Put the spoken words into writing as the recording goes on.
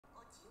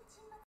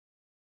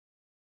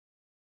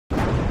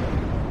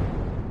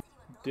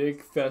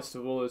Dig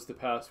Festival is the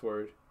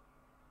password.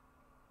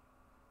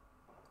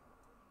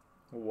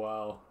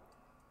 Wow.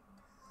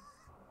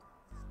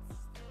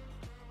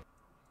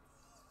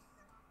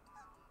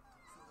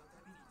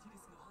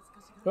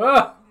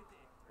 Ah!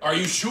 Are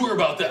you sure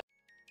about that?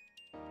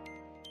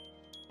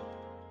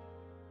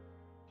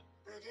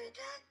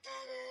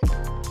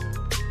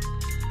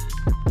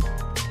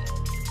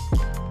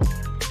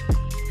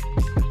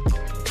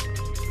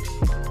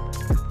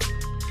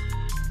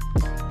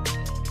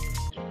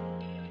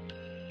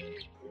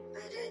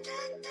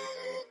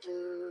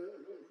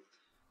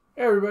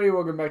 Hey everybody,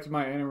 welcome back to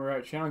my anime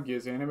react channel,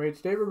 Giz Anime.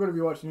 Today we're going to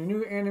be watching a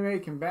new anime,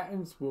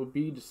 Combatants Will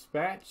Be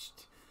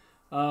Dispatched.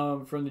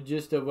 From the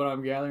gist of what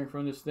I'm gathering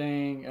from this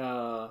thing,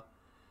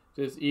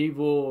 this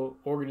evil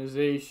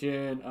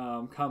organization,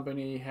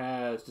 company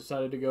has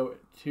decided to go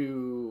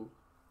to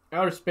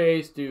outer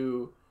space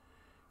to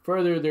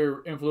further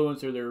their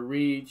influence or their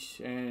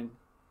reach, and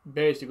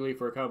basically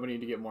for a company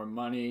to get more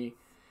money.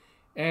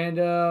 And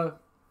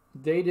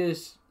they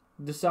just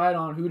decide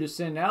on who to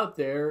send out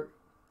there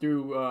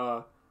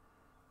through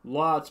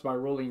lots by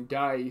rolling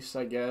dice,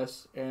 I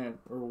guess, and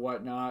or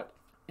whatnot.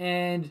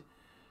 And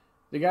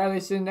the guy they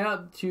send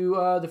out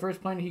to the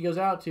first planet he goes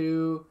out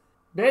to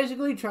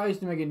basically tries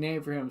to make a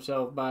name for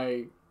himself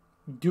by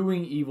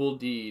doing evil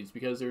deeds,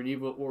 because they're an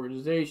evil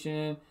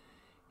organization.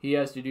 He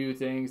has to do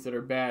things that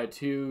are bad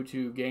too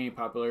to gain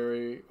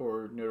popularity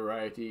or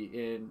notoriety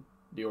in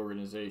the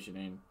organization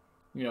and,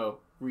 you know,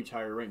 reach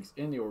higher ranks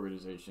in the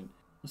organization.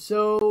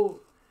 So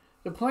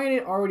the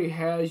planet already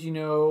has, you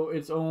know,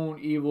 its own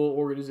evil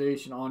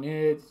organization on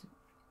it,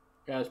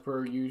 as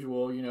per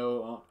usual, you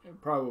know,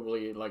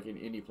 probably like in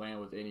any planet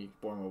with any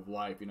form of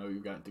life, you know,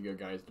 you've got the good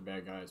guys, the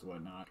bad guys,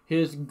 whatnot.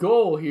 His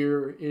goal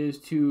here is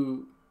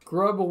to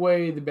scrub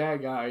away the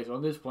bad guys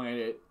on this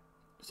planet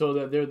so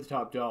that they're the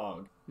top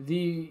dog.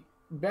 The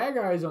bad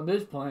guys on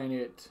this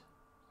planet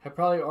have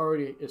probably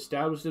already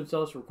established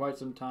themselves for quite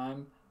some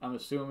time, I'm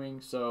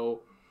assuming,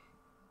 so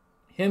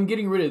him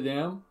getting rid of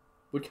them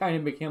would kind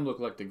of make him look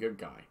like the good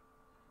guy.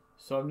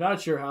 So I'm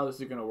not sure how this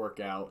is going to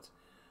work out.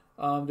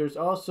 There's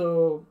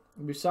also,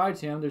 besides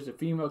him, there's a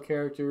female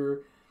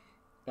character.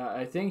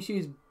 I think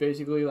she's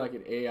basically like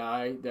an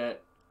AI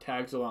that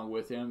tags along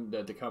with him,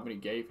 that the company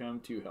gave him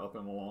to help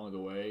him along the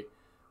way.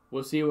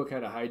 We'll see what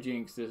kind of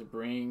hijinks this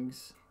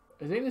brings.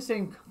 I think the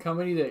same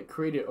company that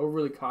created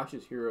Overly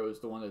Cautious Hero is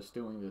the one that's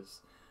doing this.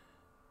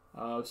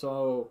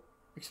 So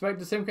expect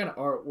the same kind of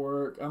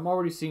artwork. I'm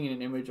already seeing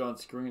an image on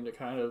screen that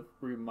kind of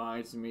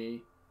reminds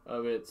me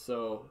of it.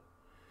 So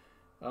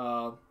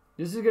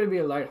this is going to be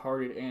a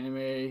lighthearted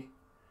anime.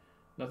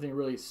 Nothing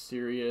really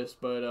serious,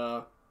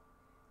 but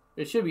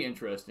it should be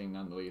interesting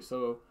nonetheless.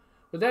 So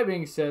with that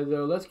being said,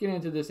 though, let's get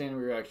into this anime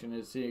reaction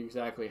and see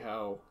exactly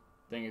how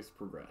things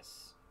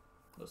progress.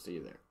 I'll see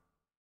you there.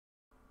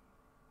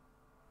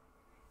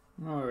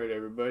 Alright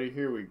everybody,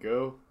 here we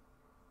go.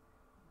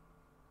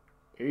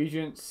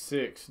 Agent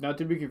 6, not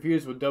to be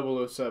confused with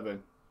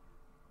 007.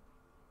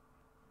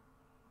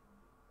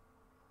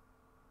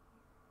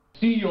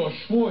 See, your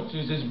Schwartz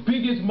is as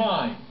big as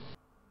mine.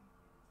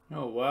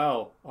 Oh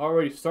wow,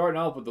 already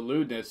starting off with the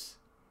lewdness.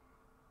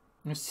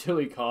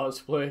 Silly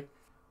cosplay.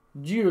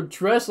 You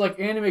dress like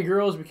anime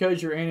girls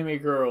because you're anime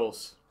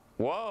girls.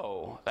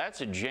 Whoa,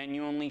 that's a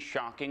genuinely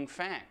shocking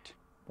fact.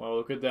 Well,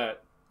 look at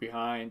that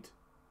behind.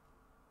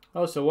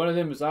 Oh, so one of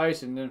them is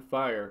ice and then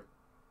fire.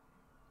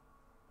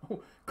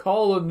 Oh,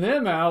 calling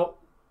them out.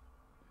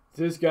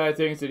 This guy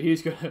thinks that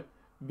he's gonna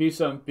be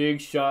some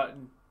big shot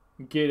and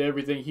get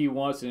everything he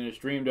wants and has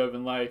dreamed of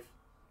in life.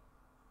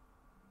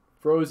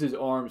 Froze his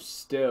arms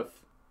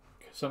stiff.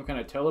 Some kind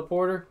of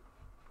teleporter?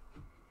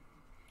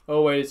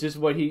 Oh wait, is this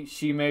what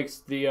she makes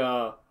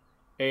the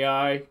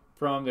AI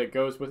from that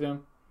goes with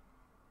him?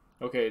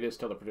 Okay, it is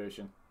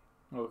teleportation.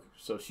 Oh,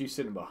 so she's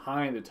sitting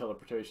behind the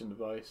teleportation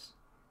device.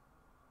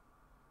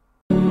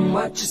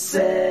 What you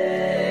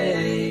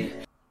say?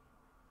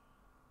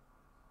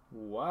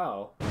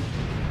 Wow.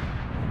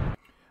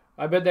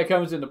 I bet that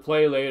comes into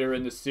play later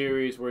in the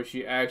series where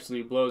she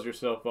actually blows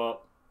herself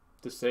up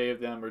to save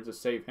them or to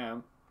save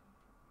him.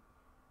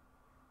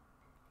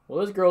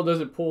 Well, this girl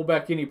doesn't pull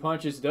back any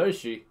punches, does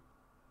she?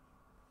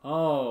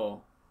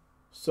 Oh.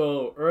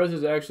 So Earth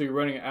is actually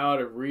running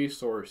out of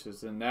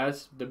resources, and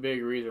that's the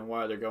big reason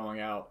why they're going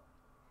out.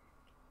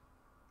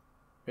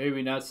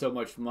 Maybe not so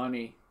much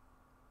money.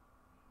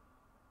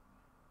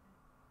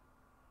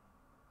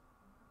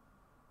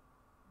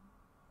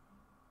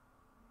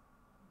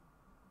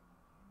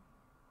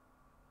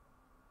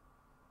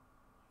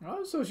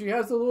 Oh, so she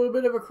has a little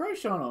bit of a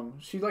crush on him.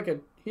 He's like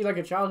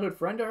a childhood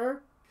friend to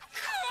her?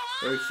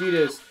 Or is she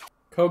just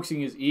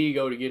coaxing his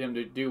ego to get him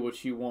to do what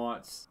she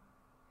wants?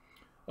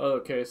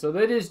 Okay, so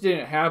they just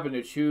didn't happen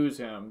to choose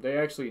him. They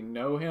actually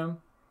know him.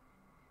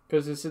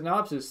 Because the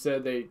synopsis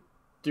said they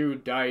threw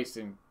dice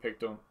and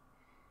picked him.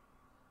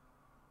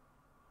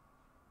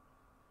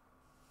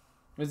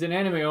 It's an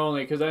anime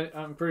only, because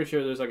I'm pretty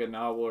sure there's like a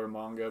novel or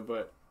manga,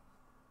 but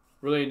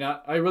really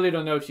not. I really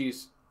don't know if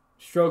she's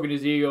stroking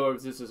his ego or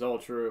if this is all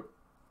true.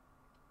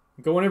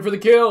 Going in for the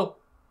kill.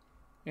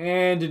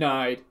 And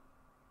denied.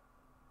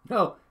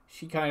 No,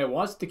 she kind of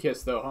wants to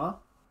kiss though, huh?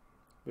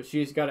 But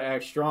she's got to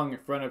act strong in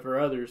front of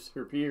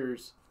her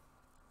peers.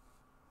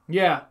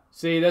 Yeah,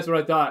 see, that's what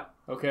I thought.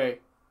 Okay,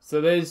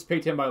 so they just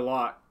picked him by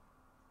lot.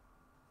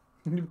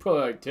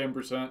 Probably like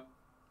 10%.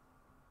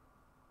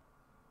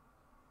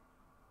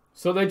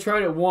 So they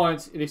tried it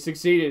once, and they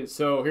succeeded,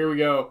 so here we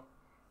go.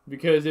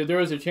 Because if there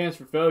was a chance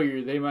for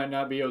failure, they might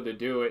not be able to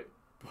do it.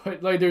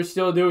 But, like, they're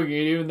still doing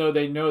it, even though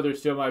they know there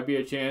still might be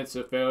a chance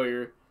of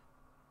failure.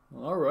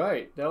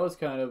 Alright, that was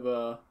kind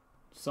of,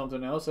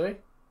 something else, eh?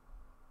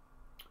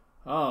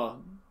 Oh,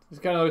 this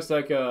kind of looks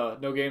like a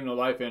No Game No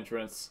Life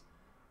entrance.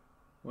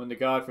 When the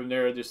god from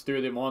there just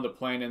threw them on the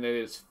plane and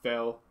they just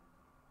fell.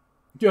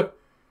 Yeah.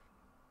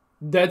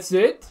 That's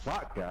it?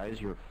 Fuck,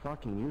 guys, you're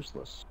fucking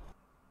useless.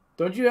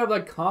 Don't you have,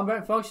 like,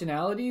 combat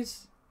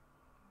functionalities?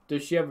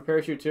 Does she have a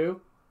parachute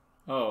too?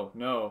 Oh,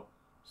 no.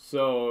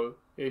 So,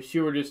 if she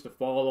were just to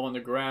fall on the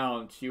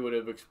ground, she would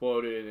have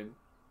exploded and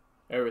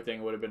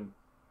everything would have been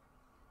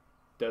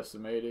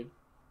decimated.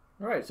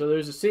 Alright, so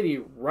there's a city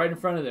right in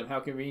front of them. How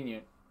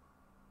convenient.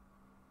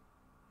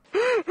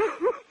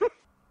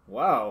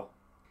 Wow.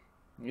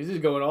 He's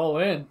just going all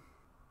in.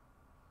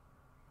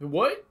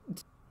 What?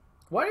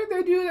 Why did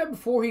they do that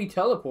before he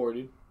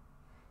teleported?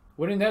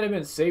 Wouldn't that have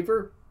been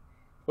safer?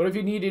 What if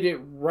he needed it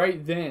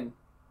right then?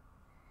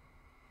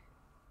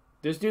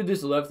 This dude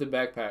just left the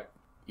backpack.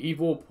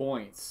 Evil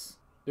points.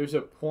 There's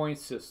a point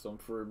system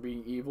for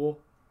being evil.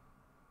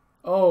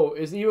 Oh,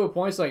 is evil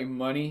points like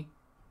money?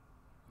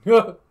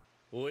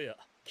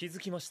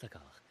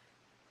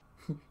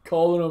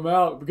 Calling him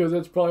out because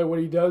that's probably what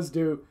he does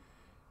do.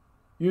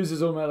 Uses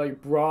them at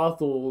like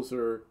brothels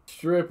or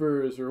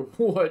strippers or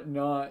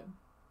whatnot.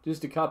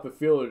 Just to cop a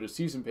feel or to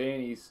see some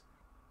panties.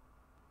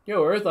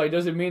 Yo, Earthlight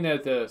doesn't mean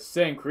that the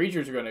same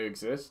creatures are going to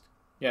exist.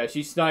 Yeah,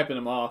 she's sniping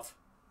them off.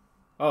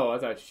 Oh, I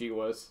thought she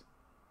was.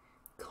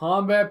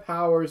 Combat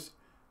powers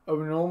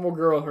of a normal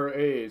girl her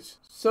age.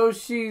 So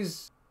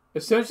she's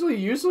essentially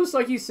useless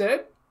like he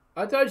said?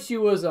 I thought she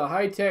was a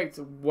high-tech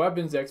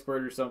weapons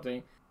expert or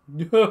something.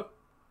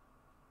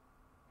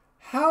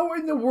 How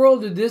in the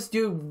world did this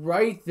dude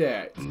write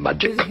that?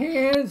 Magic. His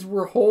hands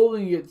were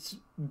holding it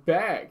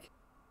back.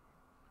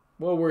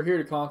 Well, we're here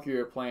to conquer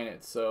your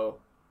planet, so...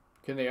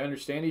 Can they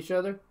understand each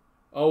other?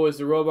 Oh, is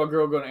the robot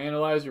girl going to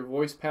analyze her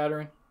voice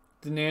pattern?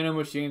 The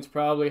nanomachine's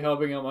probably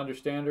helping him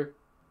understand her.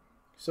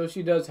 So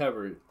she does have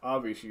her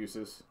obvious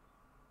uses.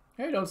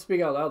 Hey, don't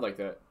speak out loud like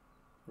that.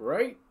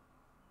 Right?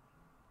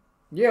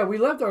 Yeah, we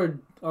left our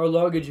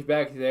luggage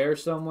back there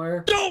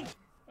somewhere. No!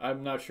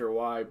 I'm not sure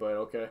why, but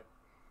okay.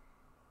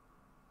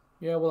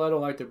 Yeah, well, I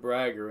don't like to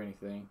brag or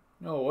anything.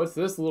 No, what's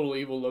this little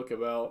evil look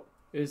about?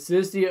 Is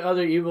this the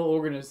other evil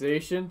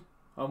organization?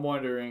 I'm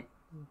wondering.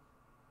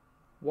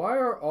 Why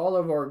are all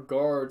of our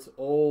guards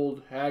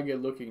old,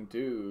 haggard-looking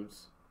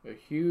dudes? A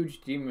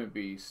huge demon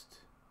beast.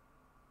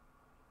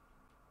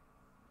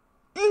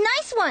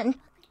 Nice one!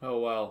 Oh,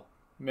 wow.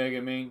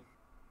 Mega mean.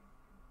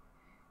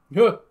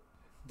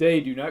 They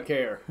do not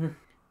care.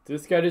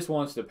 This guy just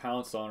wants to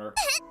pounce on her.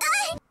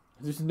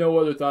 There's no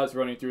other thoughts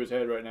running through his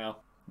head right now.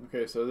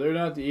 Okay, so they're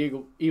not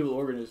the evil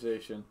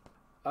organization.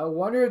 I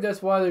wonder if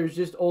that's why there's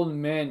just old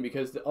men,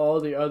 because all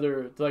the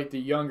other, like the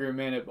younger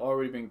men have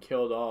already been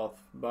killed off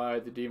by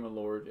the Demon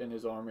Lord and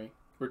his army.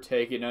 Were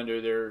taken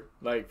under their,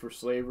 like, for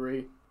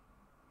slavery.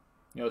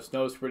 You know,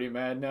 Snow's pretty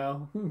mad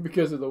now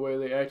because of the way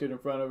they acted in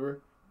front of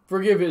her.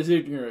 Forgive his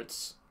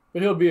ignorance,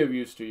 but he'll be of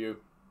use to you.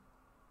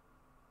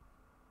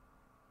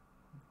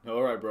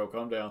 Alright, bro,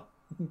 calm down.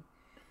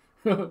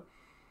 I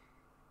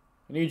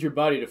need your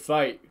body to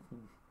fight,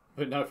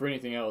 but not for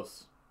anything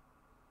else.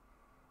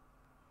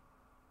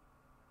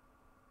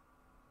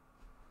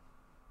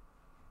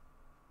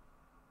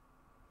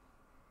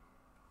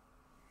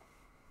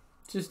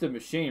 It's just a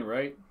machine,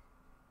 right?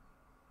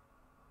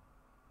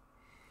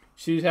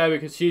 She's happy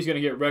because she's going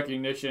to get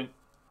recognition.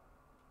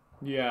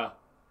 Yeah.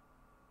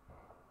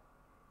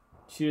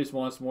 She just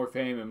wants more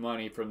fame and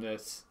money from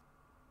this.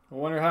 I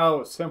wonder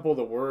how simple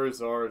the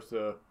words are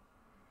to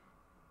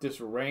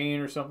just rain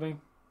or something.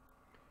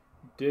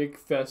 Dig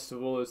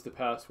Festival is the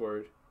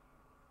password.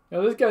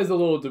 Now this guy's a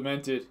little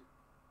demented.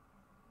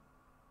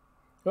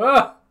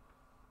 Ah!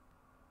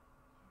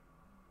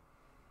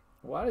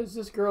 Why does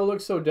this girl look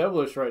so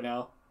devilish right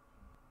now?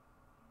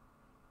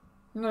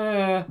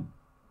 Nah,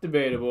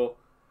 debatable.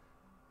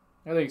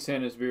 I think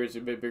Santa's beard's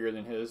a bit bigger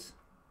than his.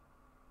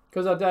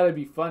 Because I thought it'd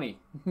be funny.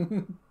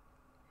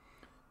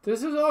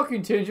 This is all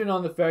contingent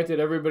on the fact that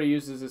everybody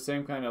uses the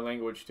same kind of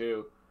language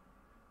too.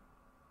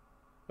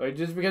 Like,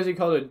 just because he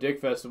called it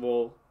Dick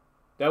Festival,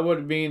 that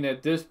would mean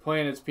that this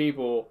planet's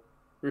people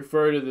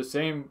refer to the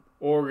same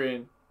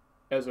organ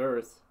as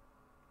Earth.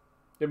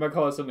 They might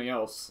call it something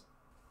else.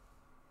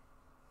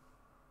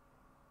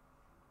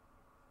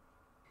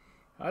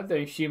 I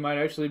think she might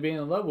actually be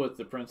in love with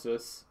the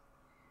princess.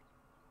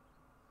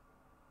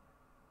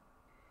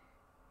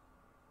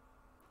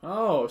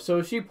 Oh, so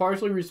is she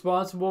partially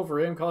responsible for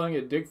him calling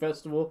it Dick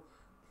Festival?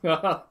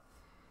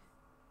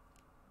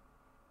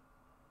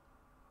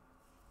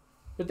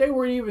 But they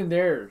weren't even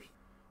there.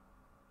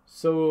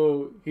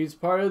 So he's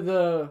part of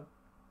the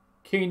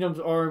Kingdom's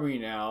army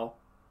now.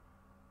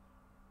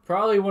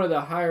 Probably one of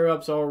the higher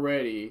ups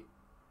already.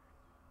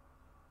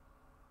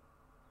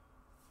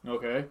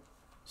 Okay.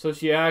 So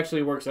she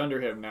actually works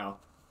under him now.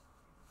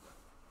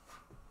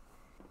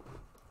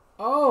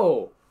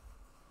 Oh!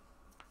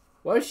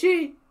 Was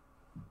she?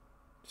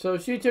 So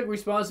she took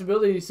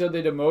responsibility, so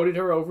they demoted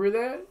her over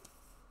that?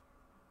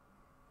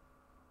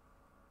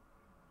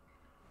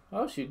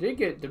 Oh, she did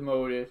get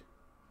demoted.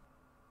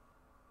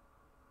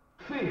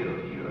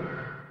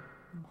 Failure.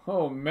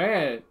 Oh,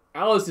 man.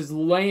 Alice is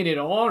laying it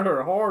on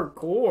her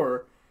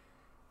hardcore.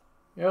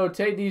 Yo,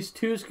 take these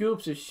 2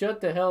 scoops and shut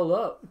the hell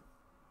up.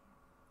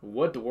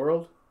 What the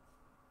world?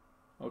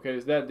 Okay,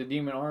 is that the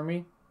demon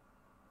army?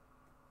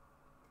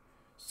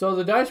 So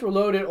the dice were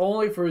loaded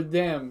only for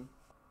them.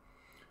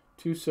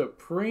 To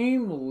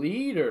Supreme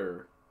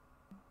Leader.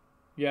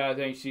 Yeah, I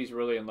think she's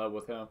really in love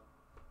with him.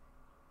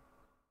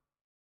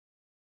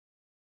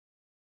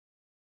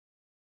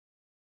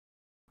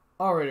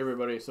 Alright,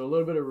 everybody, so a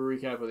little bit of a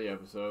recap of the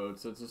episode.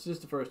 Since it's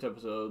just the first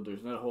episode,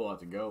 there's not a whole lot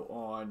to go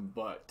on,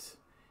 but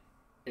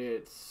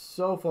it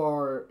so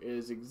far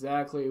is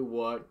exactly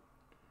what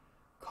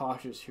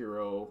Cautious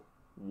Hero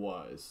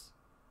was.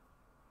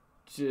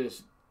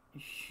 Just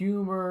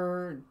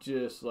humor,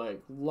 just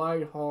like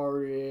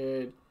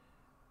lighthearted,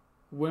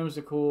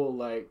 whimsical,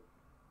 like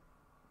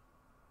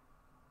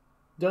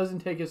doesn't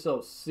take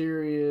itself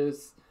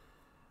serious.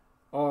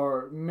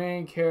 Our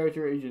main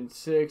character, Agent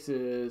 6,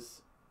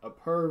 is a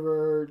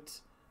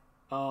pervert,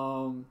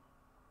 and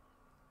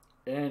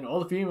all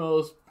the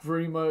females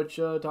pretty much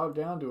talk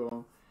down to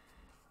him,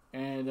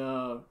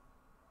 and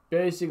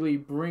basically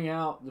bring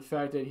out the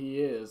fact that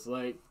he is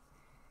like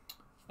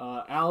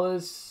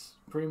Alice,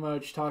 pretty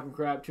much talking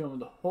crap to him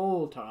the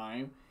whole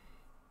time,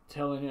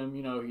 telling him,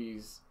 you know,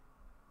 he's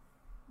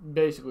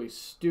basically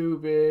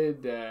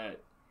stupid,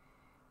 that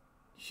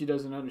she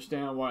doesn't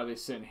understand why they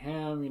sent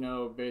him, you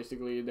know,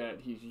 basically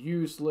that he's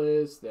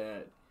useless,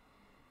 that,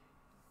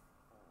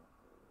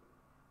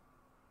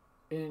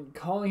 and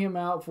calling him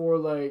out for,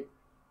 like,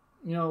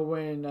 you know,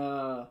 when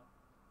I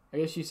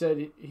guess he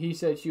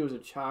said she was a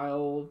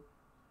child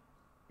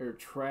or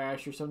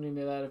trash or something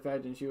to that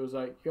effect, and she was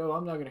like, yo,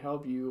 I'm not gonna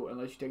help you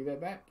unless you take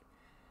that back.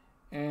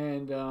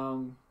 And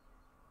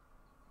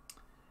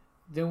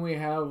then we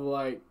have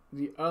like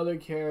the other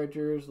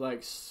characters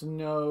like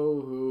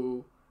Snow,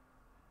 who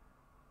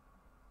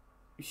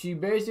she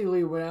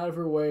basically went out of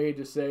her way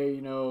to say,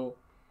 you know,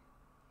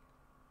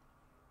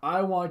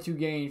 I want to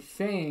gain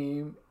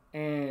fame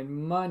and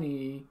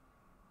money,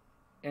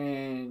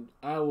 and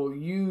I will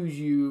use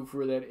you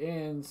for that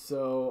end,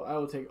 so I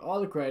will take all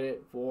the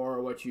credit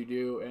for what you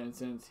do. And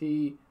since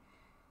he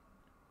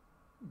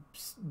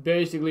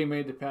basically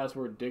made the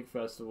password Dick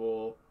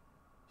Festival,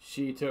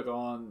 she took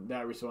on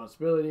that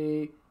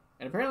responsibility,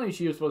 and apparently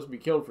she was supposed to be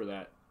killed for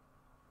that.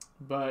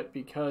 But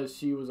because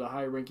she was a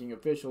high-ranking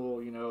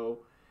official, you know,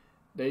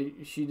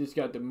 she just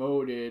got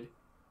demoted,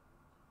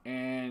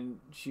 and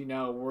she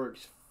now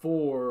works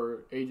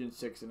for Agent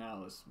 6 and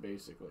Alice,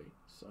 basically.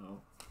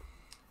 So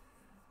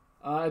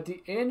at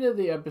the end of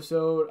the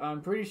episode,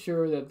 I'm pretty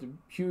sure that the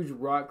huge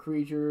rock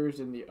creatures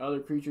and the other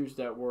creatures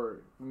that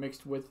were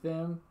mixed with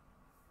them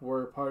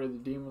were part of the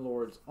Demon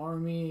Lord's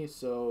army.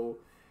 So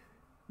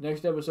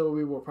next episode,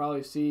 we will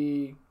probably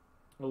see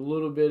a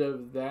little bit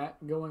of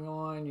that going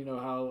on. You know,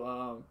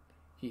 how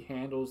he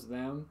handles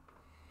them.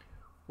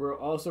 We're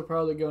also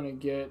probably going to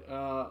get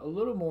a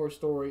little more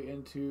story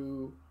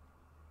into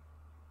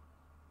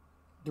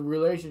the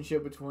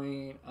relationship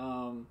between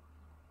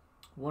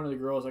one of the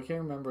girls, I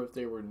can't remember if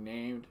they were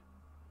named,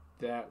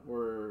 that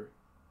were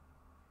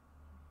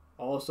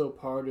also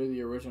part of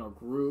the original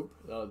group,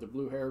 the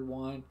blue-haired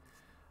one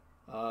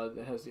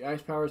that has the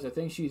ice powers. I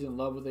think she's in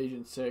love with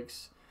Agent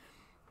 6.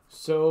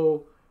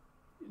 So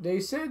they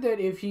said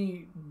that if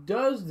he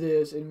does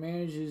this and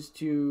manages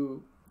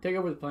to take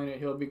over the planet,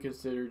 he'll be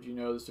considered, you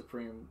know, the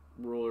supreme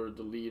ruler,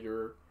 the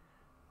leader.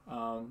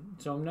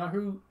 So I'm not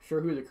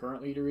sure who the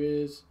current leader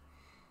is.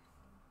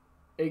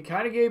 It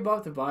kind of gave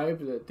off the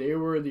vibe that they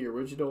were the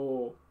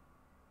original,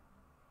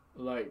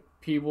 like,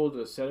 people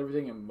to set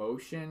everything in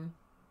motion,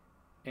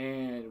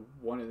 and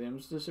one of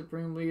them's the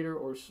supreme leader,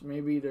 or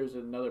maybe there's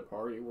another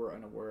party we're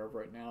unaware of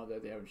right now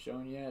that they haven't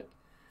shown yet.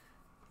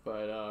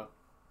 But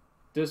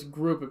this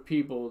group of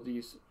people,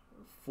 these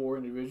 4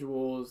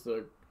 individuals,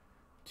 the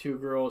 2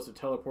 girls, the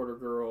teleporter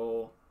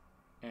girl,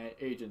 and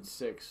Agent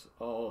 6,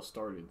 all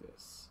started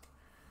this.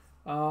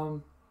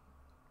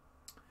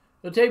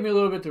 It'll take me a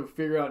little bit to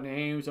figure out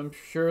names. I'm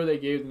sure they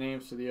gave the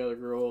names to the other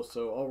girls,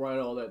 so I'll write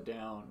all that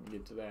down and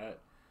get to that.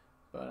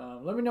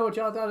 But let me know what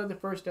y'all thought of the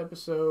first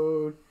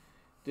episode.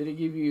 Did it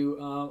give you...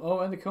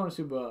 and the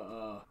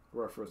Konosuba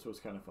reference was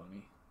kind of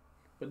funny.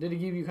 But did it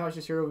give you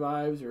Cautious Hero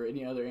vibes or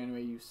any other anime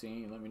you've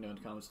seen? Let me know in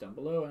the comments down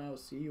below, and I will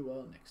see you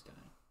all next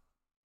time.